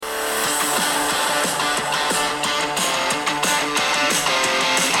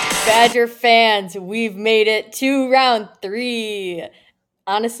Badger fans, we've made it to round 3.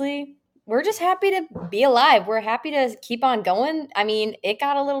 Honestly, we're just happy to be alive. We're happy to keep on going. I mean, it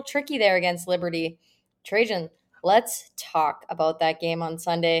got a little tricky there against Liberty. Trajan, let's talk about that game on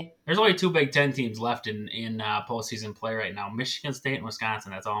Sunday. There's only 2 Big Ten teams left in postseason play right now: Michigan State and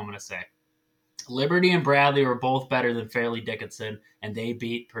Wisconsin. That's all I'm going to say. Liberty and Bradley were both better than Fairleigh Dickinson, and they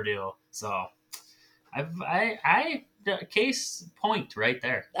beat Purdue. So, I case point right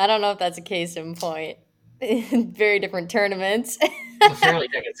there. I don't know if that's a case in point. Very different tournaments. Fairleigh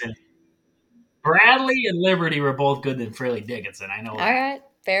Dickinson. Bradley and Liberty were both good than Fairleigh Dickinson. I know that. All right,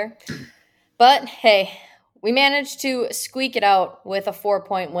 fair. But hey, we managed to squeak it out with a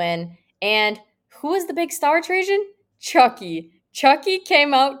 4-point win. And who was the big star, Trajan? Chucky. Chucky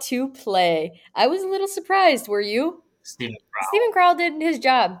came out to play. I was a little surprised. Were you? Steven Crowl. Steven Crowl did his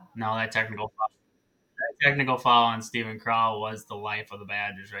job. No, that technical foul on Steven Crowl was the life of the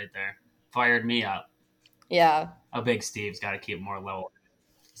Badgers right there. Fired me up. Yeah. A big Steve's got to keep more level.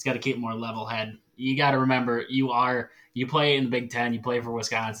 He's got to keep more level head. You got to remember, you play in the Big Ten, you play for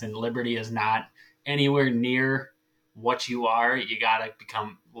Wisconsin. Liberty is not anywhere near what you are. You got to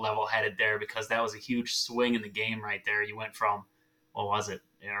become level headed there, because that was a huge swing in the game right there. You went from, what was it?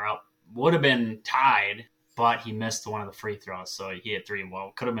 Would have been tied, but he missed one of the free throws, so he hit 3. Well,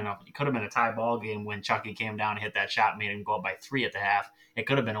 it could have been a tie ball game when Chucky came down and hit that shot, made him go up by 3 at the half. It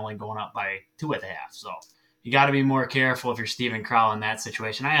could have been only going up by 2 at the half. So you got to be more careful if you're Steven Crowl in that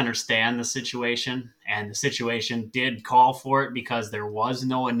situation. I understand the situation, and the situation did call for it because there was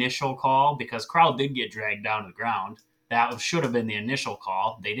no initial call, because Crowl did get dragged down to the ground. That should have been the initial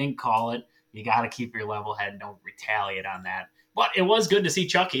call. They didn't call it. You got to keep your level head. Don't retaliate on that. But it was good to see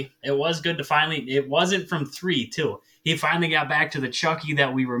Chucky. It was good to finally, it wasn't from 3 too. He finally got back to the Chucky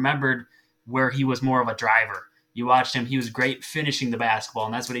that we remembered, where he was more of a driver. You watched him, he was great finishing the basketball,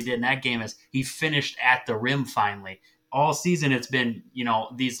 and that's what he did in that game. Is he finished at the rim finally. All season it's been,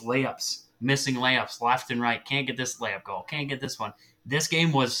 these layups, missing layups left and right. Can't get this layup goal, can't get this one. This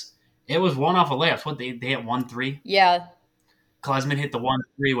game was one off of layups. What, they hit 1-3? Yeah. Klesman hit the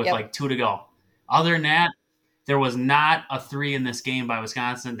 1-3 with 2 to go. Other than that, there was not a 3 in this game by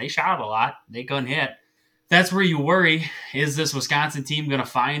Wisconsin. They shot a lot. They couldn't hit. That's where you worry. Is this Wisconsin team going to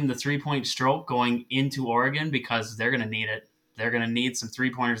find the 3-point stroke going into Oregon? Because they're going to need it. They're going to need some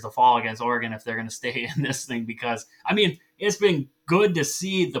 3-pointers to fall against Oregon if they're going to stay in this thing. Because, it's been good to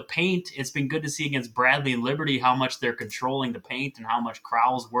see the paint. It's been good to see against Bradley and Liberty how much they're controlling the paint and how much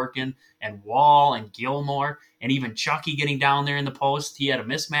Crowell's working, and Wall and Gilmore, and even Chucky getting down there in the post. He had a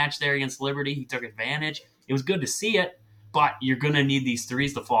mismatch there against Liberty. He took advantage. It was good to see it, but you're going to need these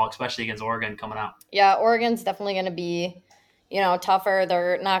 3s to fall, especially against Oregon coming out. Yeah, Oregon's definitely going to be, tougher.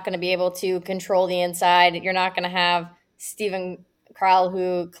 They're not going to be able to control the inside. You're not going to have Steven Crowl,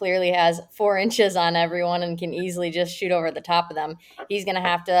 who clearly has 4 inches on everyone and can easily just shoot over the top of them. He's going to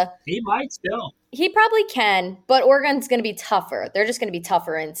have to. He might still. He probably can, but Oregon's going to be tougher. They're just going to be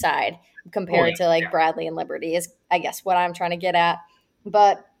tougher inside compared to Bradley and Liberty is, I guess, what I'm trying to get at.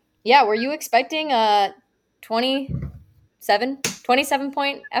 But yeah, were you expecting a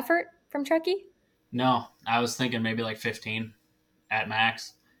 27-point effort from Chucky? No, I was thinking maybe 15 at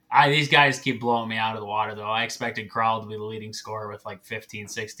max. These guys keep blowing me out of the water, though. I expected Crowl to be the leading scorer with 15,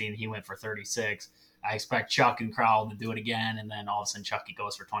 16. He went for 36. I expect Chuck and Crowl to do it again, and then all of a sudden Chucky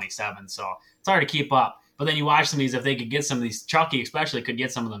goes for 27. So it's hard to keep up. But then you watch some of these, if they could get some of these, Chucky especially could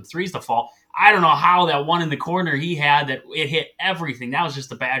get some of them 3s to fall. I don't know how that one in the corner he had, that it hit everything. That was just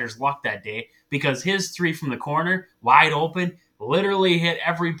the Badgers' luck that day, because his 3 from the corner, wide open, literally hit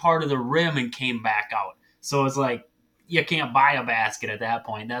every part of the rim and came back out. So it's you can't buy a basket at that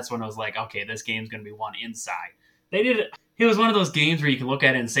point. That's when it was okay, this game's going to be won inside. They did it. It was one of those games where you can look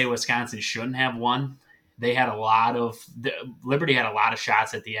at it and say Wisconsin shouldn't have won. They had Liberty had a lot of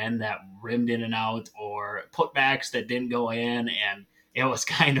shots at the end that rimmed in and out, or putbacks that didn't go in, and it was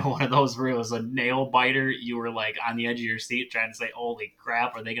kind of one of those where it was a nail biter. You were on the edge of your seat trying to say, holy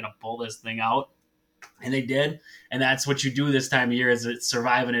crap, are they going to pull this thing out? And they did. And that's what you do this time of year, is it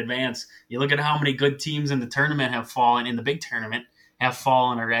survive and advance. You look at how many good teams in the tournament have fallen, in the big tournament, have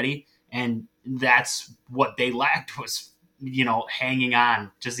fallen already. And that's what they lacked, was, hanging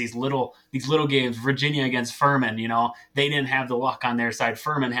on. Just these little games. Virginia against Furman, they didn't have the luck on their side.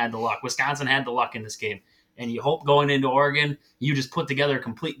 Furman had the luck. Wisconsin had the luck in this game. And you hope going into Oregon, you just put together a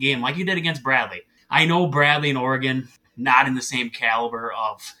complete game like you did against Bradley. I know Bradley and Oregon, not in the same caliber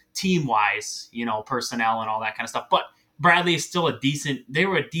of team-wise, personnel and all that kind of stuff. But Bradley is still a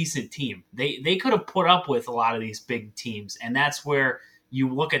decent team. They could have put up with a lot of these big teams. And that's where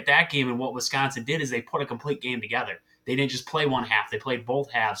you look at that game, and what Wisconsin did is they put a complete game together. They didn't just play one half. They played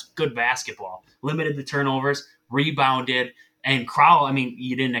both halves. Good basketball. Limited the turnovers, rebounded. And Crowell, I mean,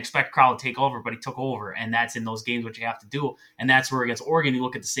 you didn't expect Crowell to take over, but he took over. And that's in those games what you have to do. And that's where against Oregon, you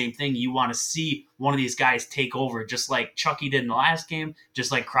look at the same thing. You want to see one of these guys take over, just like Chucky did in the last game,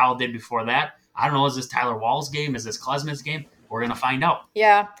 just like Crowell did before that. I don't know, is this Tyler Wall's game? Is this Klesmit's game? We're going to find out.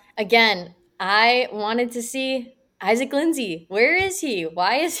 Yeah. Again, I wanted to see Isaac Lindsey. Where is he?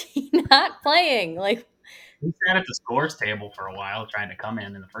 Why is he not playing? Like, he sat at the scores table for a while trying to come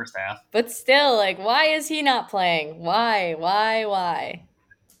in the first half. But still, like, why is he not playing? Why? Well,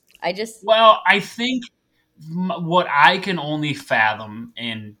 I think what I can only fathom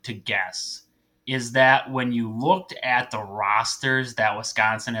and to guess is that when you looked at the rosters that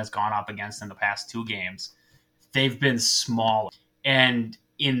Wisconsin has gone up against in the past 2 games, they've been small. And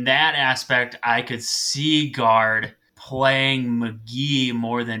in that aspect, I could see Gard playing McGee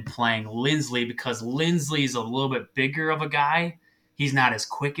more than playing Lindsley because Lindsley's a little bit bigger of a guy. He's not as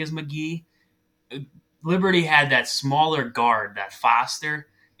quick as McGee. Liberty had that smaller guard, that Foster,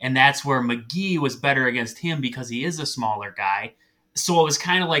 and that's where McGee was better against him because he is a smaller guy. So it was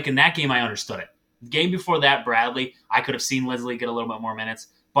kind of like in that game, I understood it. The game before that, Bradley, I could have seen Lindsley get a little bit more minutes.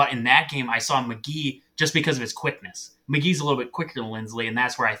 But in that game, I saw McGee just because of his quickness. McGee's a little bit quicker than Lindsley, and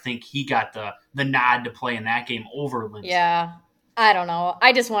that's where I think he got the nod to play in that game over Lindsley. Yeah, I don't know.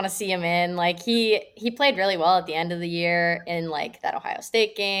 I just want to see him in. Like, he played really well at the end of the year in, like, that Ohio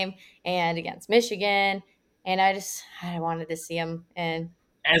State game and against Michigan. And I wanted to see him. And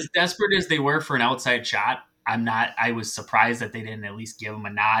as desperate as they were for an outside shot, I was surprised that they didn't at least give him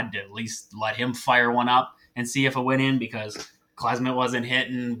a nod to at least let him fire one up and see if it went in because Klesmit wasn't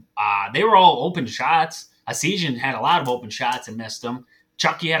hitting. They were all open shots. Essegian had a lot of open shots and missed them.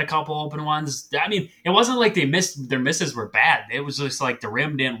 Chucky had a couple open ones. I mean, it wasn't like they missed. Their misses were bad. It was just like the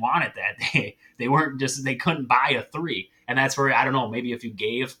rim didn't want it that day. They couldn't buy a 3. And that's where, I don't know, maybe if you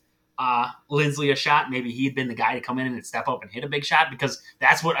gave Lindsley a shot, maybe he'd been the guy to come in and step up and hit a big shot because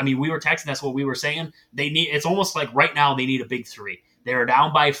that's what, I mean, we were texting, that's what we were saying. It's almost like right now they need a big 3. They were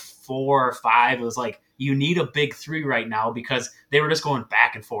down by 4 or 5. It was like, you need a big 3 right now because they were just going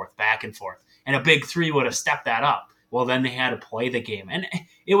back and forth. And a big 3 would have stepped that up. Well, then they had to play the game. And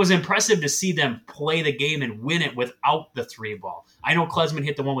it was impressive to see them play the game and win it without the 3 ball. I know Klesmit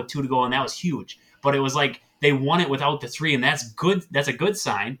hit the one with 2 to go, and that was huge. But it was like they won it without the 3, and that's good. That's a good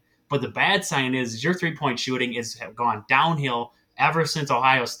sign. But the bad sign is your 3-point shooting has gone downhill ever since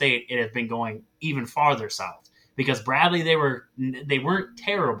Ohio State. It has been going even farther south. Because Bradley, they weren't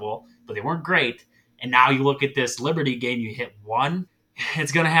terrible, but they weren't great. And now you look at this Liberty game, you hit 1.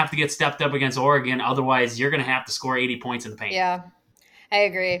 It's going to have to get stepped up against Oregon. Otherwise, you're going to have to score 80 points in the paint. Yeah, I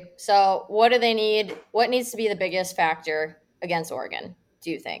agree. So what do they need? What needs to be the biggest factor against Oregon,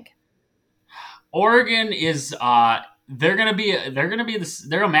 do you think? Oregon is they're a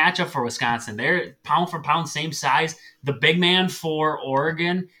matchup for Wisconsin. They're pound for pound, same size. The big man for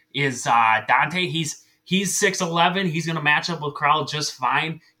Oregon is Dante. He's 6'11". He's going to match up with Crowell just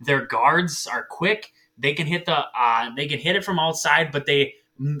fine. Their guards are quick. They can hit it from outside, but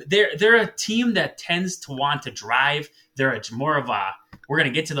they're a team that tends to want to drive. They're more of a we're going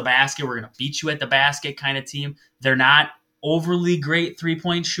to get to the basket, we're going to beat you at the basket kind of team. They're not overly great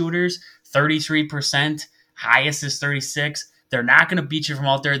 3-point shooters. 33%, highest is 36. They're not going to beat you from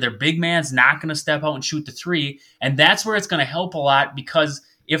out there. Their big man's not going to step out and shoot the 3, and that's where it's going to help a lot because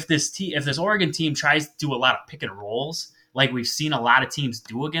if this Oregon team tries to do a lot of pick and rolls, like we've seen a lot of teams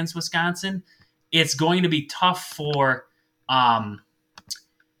do against Wisconsin, it's going to be tough for Oregon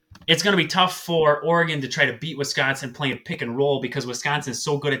to try to beat Wisconsin playing pick and roll because Wisconsin's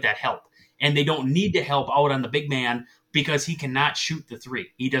so good at that help. And they don't need to help out on the big man because he cannot shoot the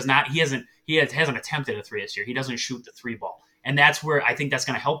 3. He hasn't attempted a 3 this year. He doesn't shoot the 3 ball. And that's where I think that's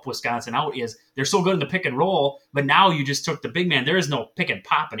going to help Wisconsin out is they're so good in the pick and roll, but now you just took the big man. There is no pick and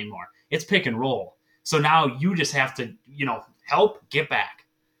pop anymore. It's pick and roll. So now you just have to, help, get back.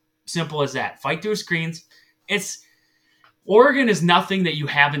 Simple as that. Fight through screens. Oregon is nothing that you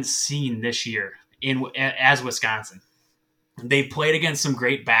haven't seen this year as Wisconsin. They played against some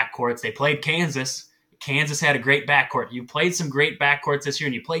great backcourts. They played Kansas. Kansas had a great backcourt. You played some great backcourts this year,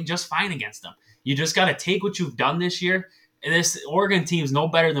 and you played just fine against them. You just got to take what you've done this year. This Oregon team's no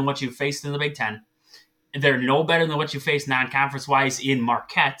better than what you faced in the Big Ten. They're no better than what you faced non-conference-wise in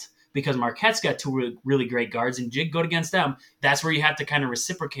Marquette because Marquette's got 2 really great guards, and Jig good against them. That's where you have to kind of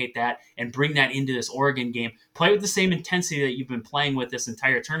reciprocate that and bring that into this Oregon game. Play with the same intensity that you've been playing with this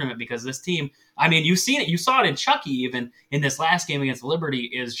entire tournament because this team, I mean, you've seen it. You saw it in Chucky even in this last game against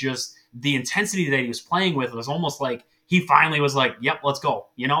Liberty is just the intensity that he was playing with was almost like he finally was like, "Yep, let's go."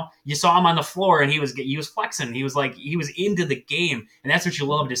 You saw him on the floor and he was flexing. He was into the game, and that's what you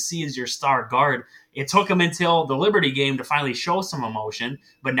love to see as your star guard. It took him until the Liberty game to finally show some emotion,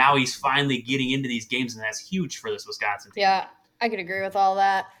 but now he's finally getting into these games, and that's huge for this Wisconsin team. Yeah, I could agree with all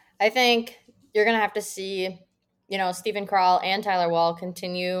that. I think you're going to have to see, Steven Krall and Tyler Wall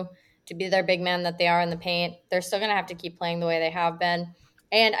continue to be their big men that they are in the paint. They're still going to have to keep playing the way they have been.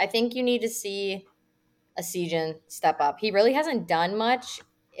 And I think you need to see Essegian step up. He really hasn't done much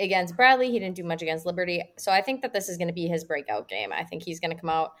against Bradley. He didn't do much against Liberty. So I think that this is going to be his breakout game. I think he's going to come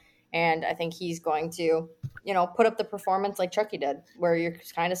out, and I think he's going to, put up the performance like Chucky did, where you're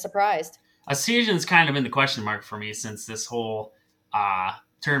kind of surprised. Essegian's kind of in the question mark for me since this whole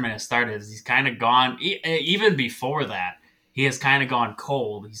tournament has started. He's kind of gone, even before that, he has kind of gone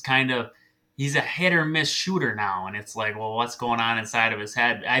cold. He's a hit or miss shooter now, and it's like, well, what's going on inside of his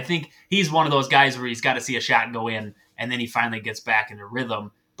head? I think he's one of those guys where he's got to see a shot go in, and then he finally gets back into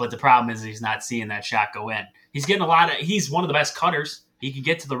rhythm. But the problem is he's not seeing that shot go in. He's one of the best cutters. He can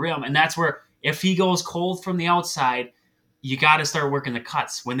get to the rim, and that's where if he goes cold from the outside, you got to start working the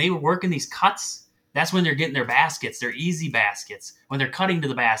cuts. When they were working these cuts, that's when they're getting their baskets, their easy baskets. When they're cutting to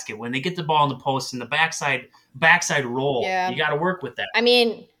the basket, when they get the ball in the post and the backside roll, You got to work with that. I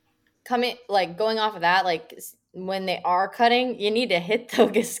mean, going off of that, when they are cutting, you need to hit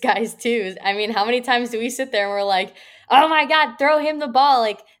those guys too. I mean, how many times do we sit there and we're like, oh my God, throw him the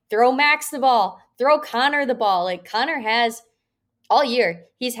ball, throw Max the ball, throw Connor the ball. Connor has all year,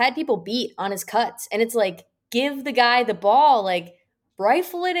 he's had people beat on his cuts, and it's give the guy the ball,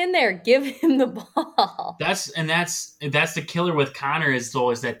 rifle it in there, give him the ball. That's the killer with Connor is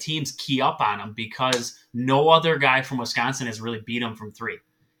that teams key up on him because no other guy from Wisconsin has really beat him from three.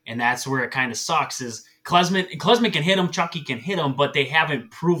 And that's where it kind of sucks is Klesmit can hit him, Chucky can hit him, but they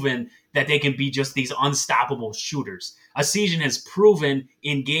haven't proven that they can be just these unstoppable shooters. Essegian has proven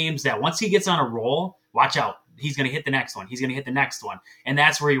in games that once he gets on a roll, watch out. He's going to hit the next one. He's going to hit the next one. And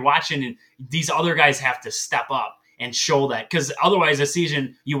that's where you're watching, and these other guys have to step up and show that. Because otherwise,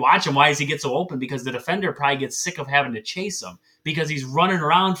 Essegian, you watch him, why does he get so open? Because the defender probably gets sick of having to chase him because he's running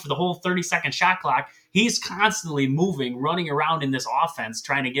around for the whole 30-second shot clock. He's constantly moving, running around in this offense,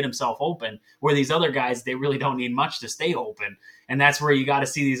 trying to get himself open, where these other guys, they really don't need much to stay open. And that's where you got to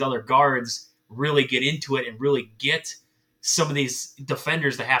see these other guards really get into it and really get some of these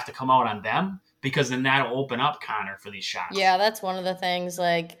defenders that have to come out on them, because then that'll open up Connor for these shots. Yeah, that's one of the things,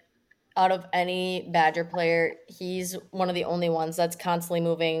 out of any Badger player, he's one of the only ones that's constantly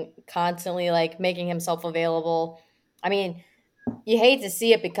moving, constantly, making himself available. I mean, you hate to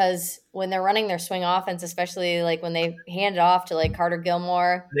see it because when they're running their swing offense, especially, when they hand it off to, Carter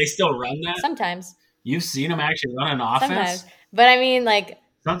Gilmore. They still run that? Sometimes. You've seen them actually run an offense? Sometimes. But, I mean,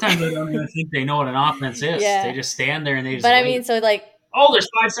 sometimes they don't even think they know what an offense is. Yeah. They just stand there and they just But, wait. I mean, so, oh, there's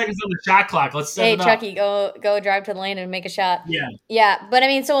 5 seconds on the shot clock. Let's set it up. Hey, Chucky, go drive to the lane and make a shot. Yeah. Yeah, but I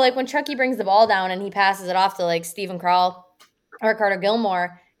mean, so when Chucky brings the ball down and he passes it off to Steven Krall or Carter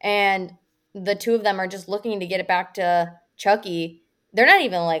Gilmore, and the two of them are just looking to get it back to Chucky, they're not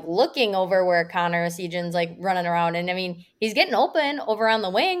even looking over where Connor Essegian's running around. And I mean, he's getting open over on the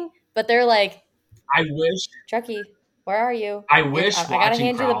wing, but they're I wish. Chucky, where are you? I wish I gotta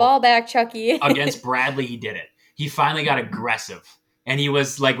hand you the ball back, Chucky. Against Bradley, he did it. He finally got aggressive. And he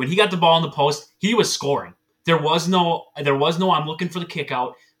was when he got the ball in the post, he was scoring. There was no I'm looking for the kick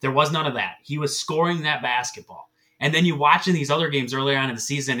out. There was none of that. He was scoring that basketball. And then you watch in these other games earlier on in the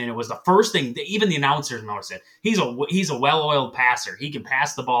season, and it was the first thing that even the announcers noticed it. He's a well-oiled passer. He can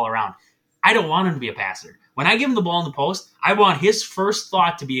pass the ball around. I don't want him to be a passer. When I give him the ball in the post, I want his first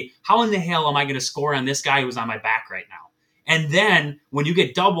thought to be, how in the hell am I going to score on this guy who's on my back right now? And then when you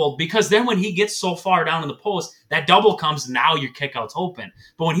get doubled, because then when he gets so far down in the post, that double comes, now your kickout's open.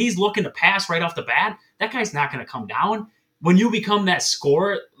 But when he's looking to pass right off the bat, that guy's not going to come down. When you become that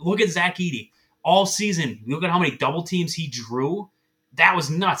scorer, look at Zach Edey. All season, look at how many double teams he drew. That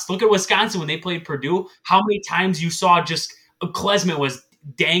was nuts. Look at Wisconsin when they played Purdue. How many times you saw just Klesmit was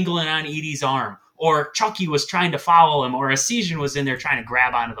dangling on Edey's arm, or Chucky was trying to foul him, or Essegian was in there trying to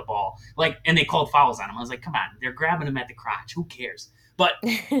grab onto the ball. And they called fouls on him. I was like, come on, they're grabbing him at the crotch. Who cares? But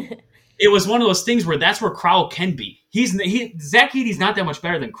it was one of those things where that's where Krall can be. Zach Edey's not that much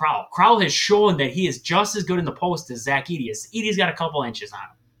better than Krall. Krall has shown that he is just as good in the post as Zach Edey is. Edey's got a couple inches on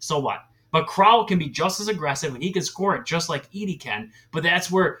him. So what? But Krall can be just as aggressive, and he can score it just like Edey can. But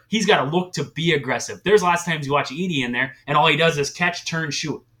that's where he's got to look to be aggressive. There's lots of times you watch Edey in there, and all he does is catch, turn,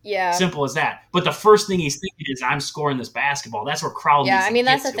 shoot. Yeah. Simple as that. But the first thing he's thinking is, I'm scoring this basketball. That's where Krall needs to get to. Yeah, I mean,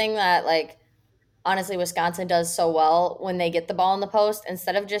 that's the thing that, honestly, Wisconsin does so well when they get the ball in the post.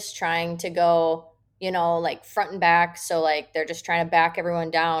 Instead of just trying to go like front and back. So like they're just trying to back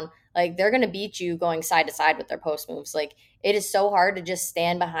everyone down. Like they're going to beat you going side to side with their post moves. Like it is so hard to just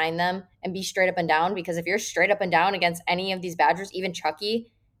stand behind them and be straight up and down, because if you're straight up and down against any of these Badgers, even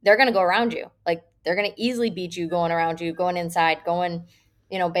Chucky, they're going to go around you. Like they're going to easily beat you going around you, going inside, going,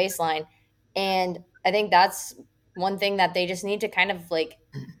 baseline. And I think that's one thing that they just need to kind of like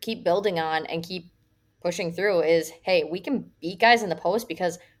keep building on and keep pushing through is, hey, we can beat guys in the post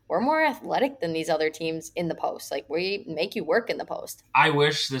because we're more athletic than these other teams in the post. Like we make you work in the post. I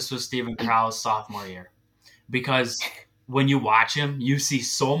wish this was Steven Crowell's sophomore year, because when you watch him, you see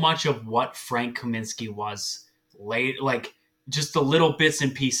so much of what Frank Kaminsky was late, like just the little bits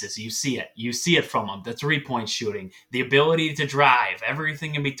and pieces. You see it. You see it from him. The 3-point shooting, the ability to drive,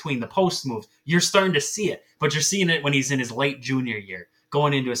 everything in between, the post moves. You're starting to see it, but you're seeing it when he's in his late junior year,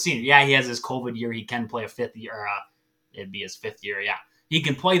 going into a senior. Yeah, he has his COVID year. He can play a fifth year. It'd be his fifth year. Yeah, he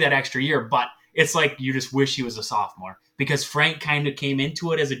can play that extra year, but it's like you just wish he was a sophomore, because Frank kind of came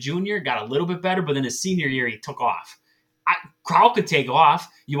into it as a junior, got a little bit better, but then his senior year, he took off. Crowell could take off.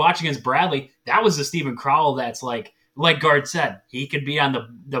 You watch against Bradley, that was the Steven Crowell that's like Gard said, he could be on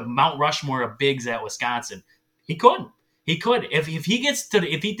the Mount Rushmore of bigs at Wisconsin. He could. He could. If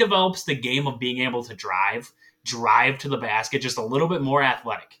he develops the game of being able to drive to the basket, just a little bit more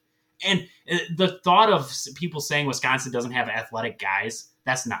athletic. And the thought of people saying Wisconsin doesn't have athletic guys,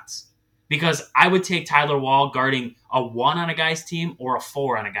 that's nuts. Because I would take Tyler Wall guarding a 1 on a guy's team or a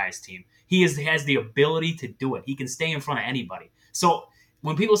 4 on a guy's team. He has the ability to do it. He can stay in front of anybody. So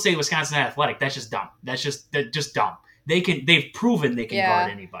when people say Wisconsin athletic, that's just dumb. That's just dumb. They've proven they can guard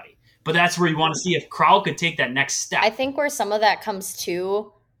anybody. But that's where you want to see if Crowell could take that next step. I think where some of that comes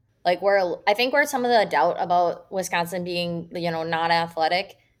to, like where some of the doubt about Wisconsin being, not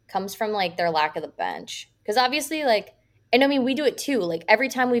athletic comes from like their lack of the bench. Because obviously, like, and I mean, we do it too. Like every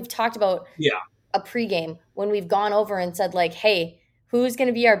time we've talked about a pregame, when we've gone over and said like, hey, who's going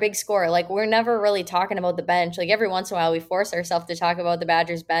to be our big scorer? Like we're never really talking about the bench. Like every once in a while we force ourselves to talk about the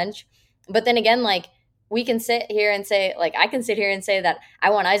Badgers bench. But then again, like we can sit here and say, like I can sit here and say that I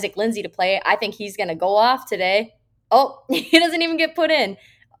want Isaac Lindsey to play. I think he's going to go off today. Oh, he doesn't even get put in.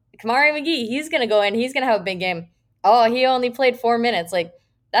 Kamari McGee, he's going to go in. He's going to have a big game. Oh, he only played 4 minutes. Like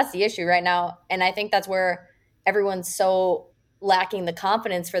that's the issue right now. And I think that's where everyone's so lacking the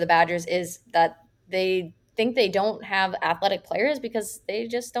confidence for the Badgers, is that they think they don't have athletic players because they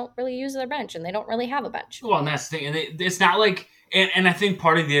just don't really use their bench and they don't really have a bench. Well, and that's the thing. And it's not like, and I think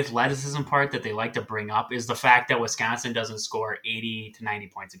part of the athleticism part that they like to bring up is the fact that Wisconsin doesn't score 80 to 90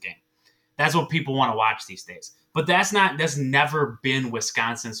 points a game. That's what people want to watch these days. But that's never been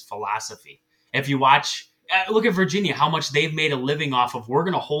Wisconsin's philosophy. If you watch, look at Virginia, how much they've made a living off of, we're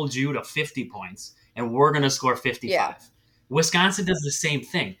going to hold you to 50 points and we're going to score 55. Yeah. Wisconsin does the same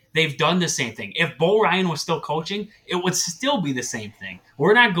thing. They've done the same thing. If Bo Ryan was still coaching, it would still be the same thing.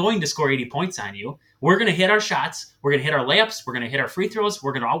 We're not going to score 80 points on you. We're going to hit our shots. We're going to hit our layups. We're going to hit our free throws.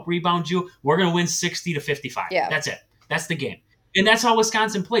 We're going to out-rebound you. We're going to win 60 to 55. Yeah. That's it. That's the game. And that's how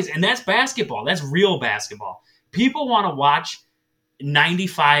Wisconsin plays. And that's basketball. That's real basketball. People want to watch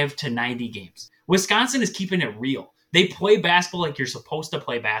 95 to 90 games. Wisconsin is keeping it real. They play basketball like you're supposed to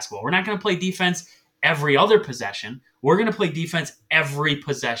play basketball. We're not going to play defense every other possession. We're going to play defense every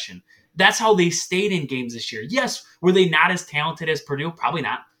possession. That's how they stayed in games this year. Yes, were they not as talented as Purdue? Probably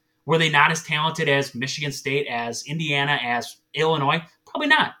not. Were they not as talented as Michigan State, as Indiana, as Illinois? Probably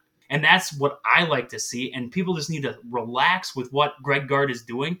not. And that's what I like to see. And people just need to relax with what Greg Gard is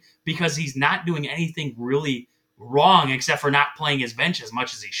doing, because he's not doing anything really wrong except for not playing his bench as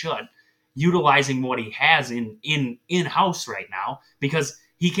much as he should, utilizing what he has in-house right now, because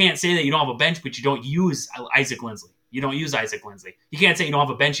he can't say that you don't have a bench, but you don't use Isaac Lindsey. You don't use Isaac Lindsey. You can't say you don't have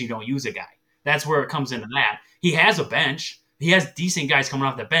a bench and you don't use a guy. That's where it comes into that. He has a bench. He has decent guys coming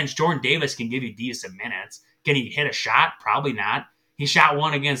off the bench. Jordan Davis can give you decent minutes. Can he hit a shot? Probably not. He shot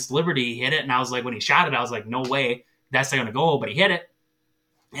one against Liberty. He hit it, and I was like, when he shot it, I was like, no way. That's not going to go, but he hit it.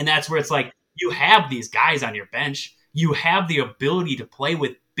 And that's where it's like, you have these guys on your bench. You have the ability to play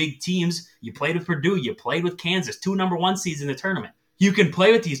with big teams. You played with Purdue. You played with Kansas. 2 number 1 seeds in the tournament. You can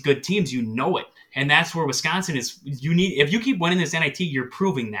play with these good teams. You know it. And that's where Wisconsin is. If you keep winning this NIT, you're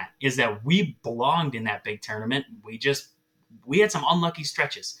proving that, is that we belonged in that big tournament. We had some unlucky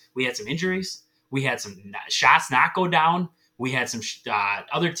stretches. We had some injuries. We had some shots not go down. We had some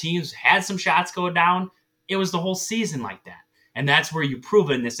other teams had some shots go down. It was the whole season like that. And that's where you prove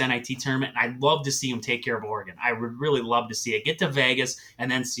it in this NIT tournament. And I'd love to see them take care of Oregon. I would really love to see it. Get to Vegas and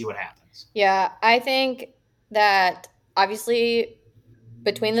then see what happens. Yeah, I think that obviously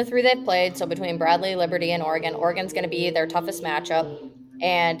between the 3 they've played, so between Bradley, Liberty, and Oregon, Oregon's going to be their toughest matchup.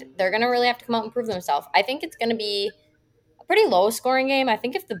 and they're going to really have to come out and prove themselves. I think it's going to be a pretty low scoring game. I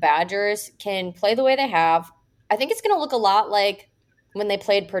think if the Badgers can play the way they have, I think it's going to look a lot like when they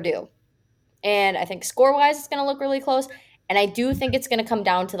played Purdue. And I think score wise, it's going to look really close. And I do think it's going to come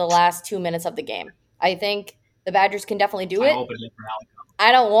down to the last 2 minutes of the game. I think the Badgers can definitely do it. I hope a different outcome.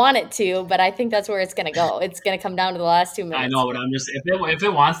 I don't want it to, but I think that's where it's going to go. It's going to come down to the last 2 minutes. I know, but I'm just if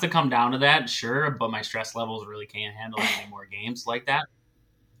it wants to come down to that, sure. But my stress levels really can't handle any more games like that.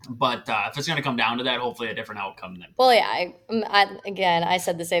 But if it's going to come down to that, hopefully a different outcome then. Well, yeah. I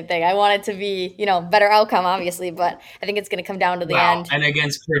said the same thing. I want it to be, better outcome, obviously, but I think it's going to come down to the end. And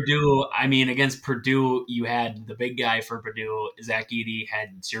against Purdue, you had the big guy for Purdue, Zach Edey,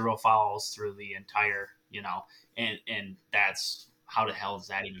 had 0 fouls through the entire, and that's how the hell does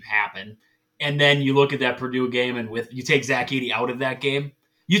that even happen? And then you look at that Purdue game, and you take Zach Edey out of that game,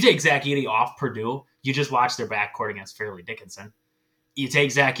 you take Zach Edey off Purdue, you just watch their backcourt against Fairleigh Dickinson. You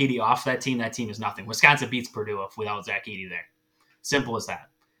take Zach Edey off that team is nothing. Wisconsin beats Purdue without Zach Edey there. Simple as that.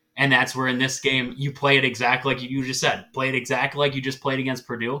 And that's where in this game, you play it exactly like you just said. Play it exactly like you just played against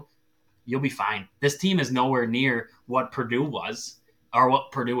Purdue. You'll be fine. This team is nowhere near what Purdue was or what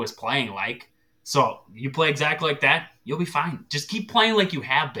Purdue was playing like. So you play exactly like that, you'll be fine. Just keep playing like you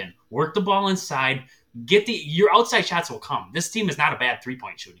have been. Work the ball inside. Your outside shots will come. This team is not a bad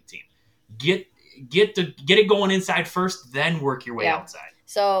 3-point shooting team. Get it going inside first, then work your way outside.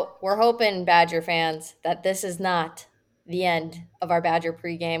 So we're hoping, Badger fans, that this is not the end of our Badger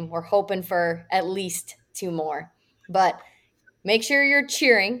pregame. We're hoping for at least 2 more. But make sure you're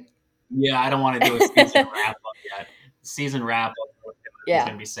cheering. Yeah, I don't want to do a season wrap-up yet. Season wrap-up is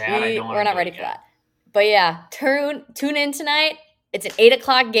going to be sad. We're not ready for that. But yeah, tune in tonight. It's an 8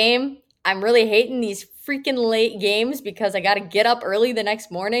 o'clock game. I'm really hating these freaking late games because I got to get up early the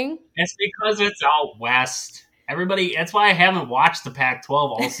next morning. It's because it's out west. Everybody, that's why I haven't watched the Pac-12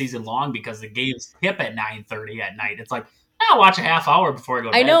 all season long, because the games tip at 9:30 at night. It's like, I'll watch a half hour before I go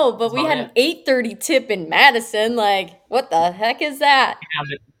to bed. I know, but we had an 8:30 tip in Madison. Like, what the heck is that?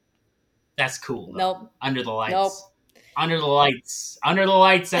 Yeah, that's cool. Nope. Under the lights. Nope. Under the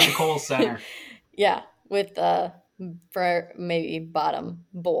lights at the Kohl Center. Yeah, with for maybe bottom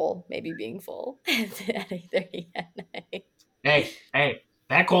bowl maybe being full at 8:30 at night. Hey,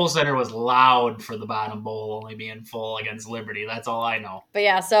 that Kohl Center was loud for the bottom bowl only being full against Liberty. That's all I know. But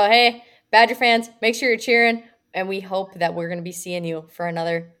yeah, so hey, Badger fans, make sure you're cheering, and we hope that we're going to be seeing you for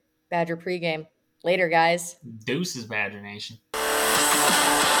another Badger pregame. Later, guys. Deuces, Badger Nation.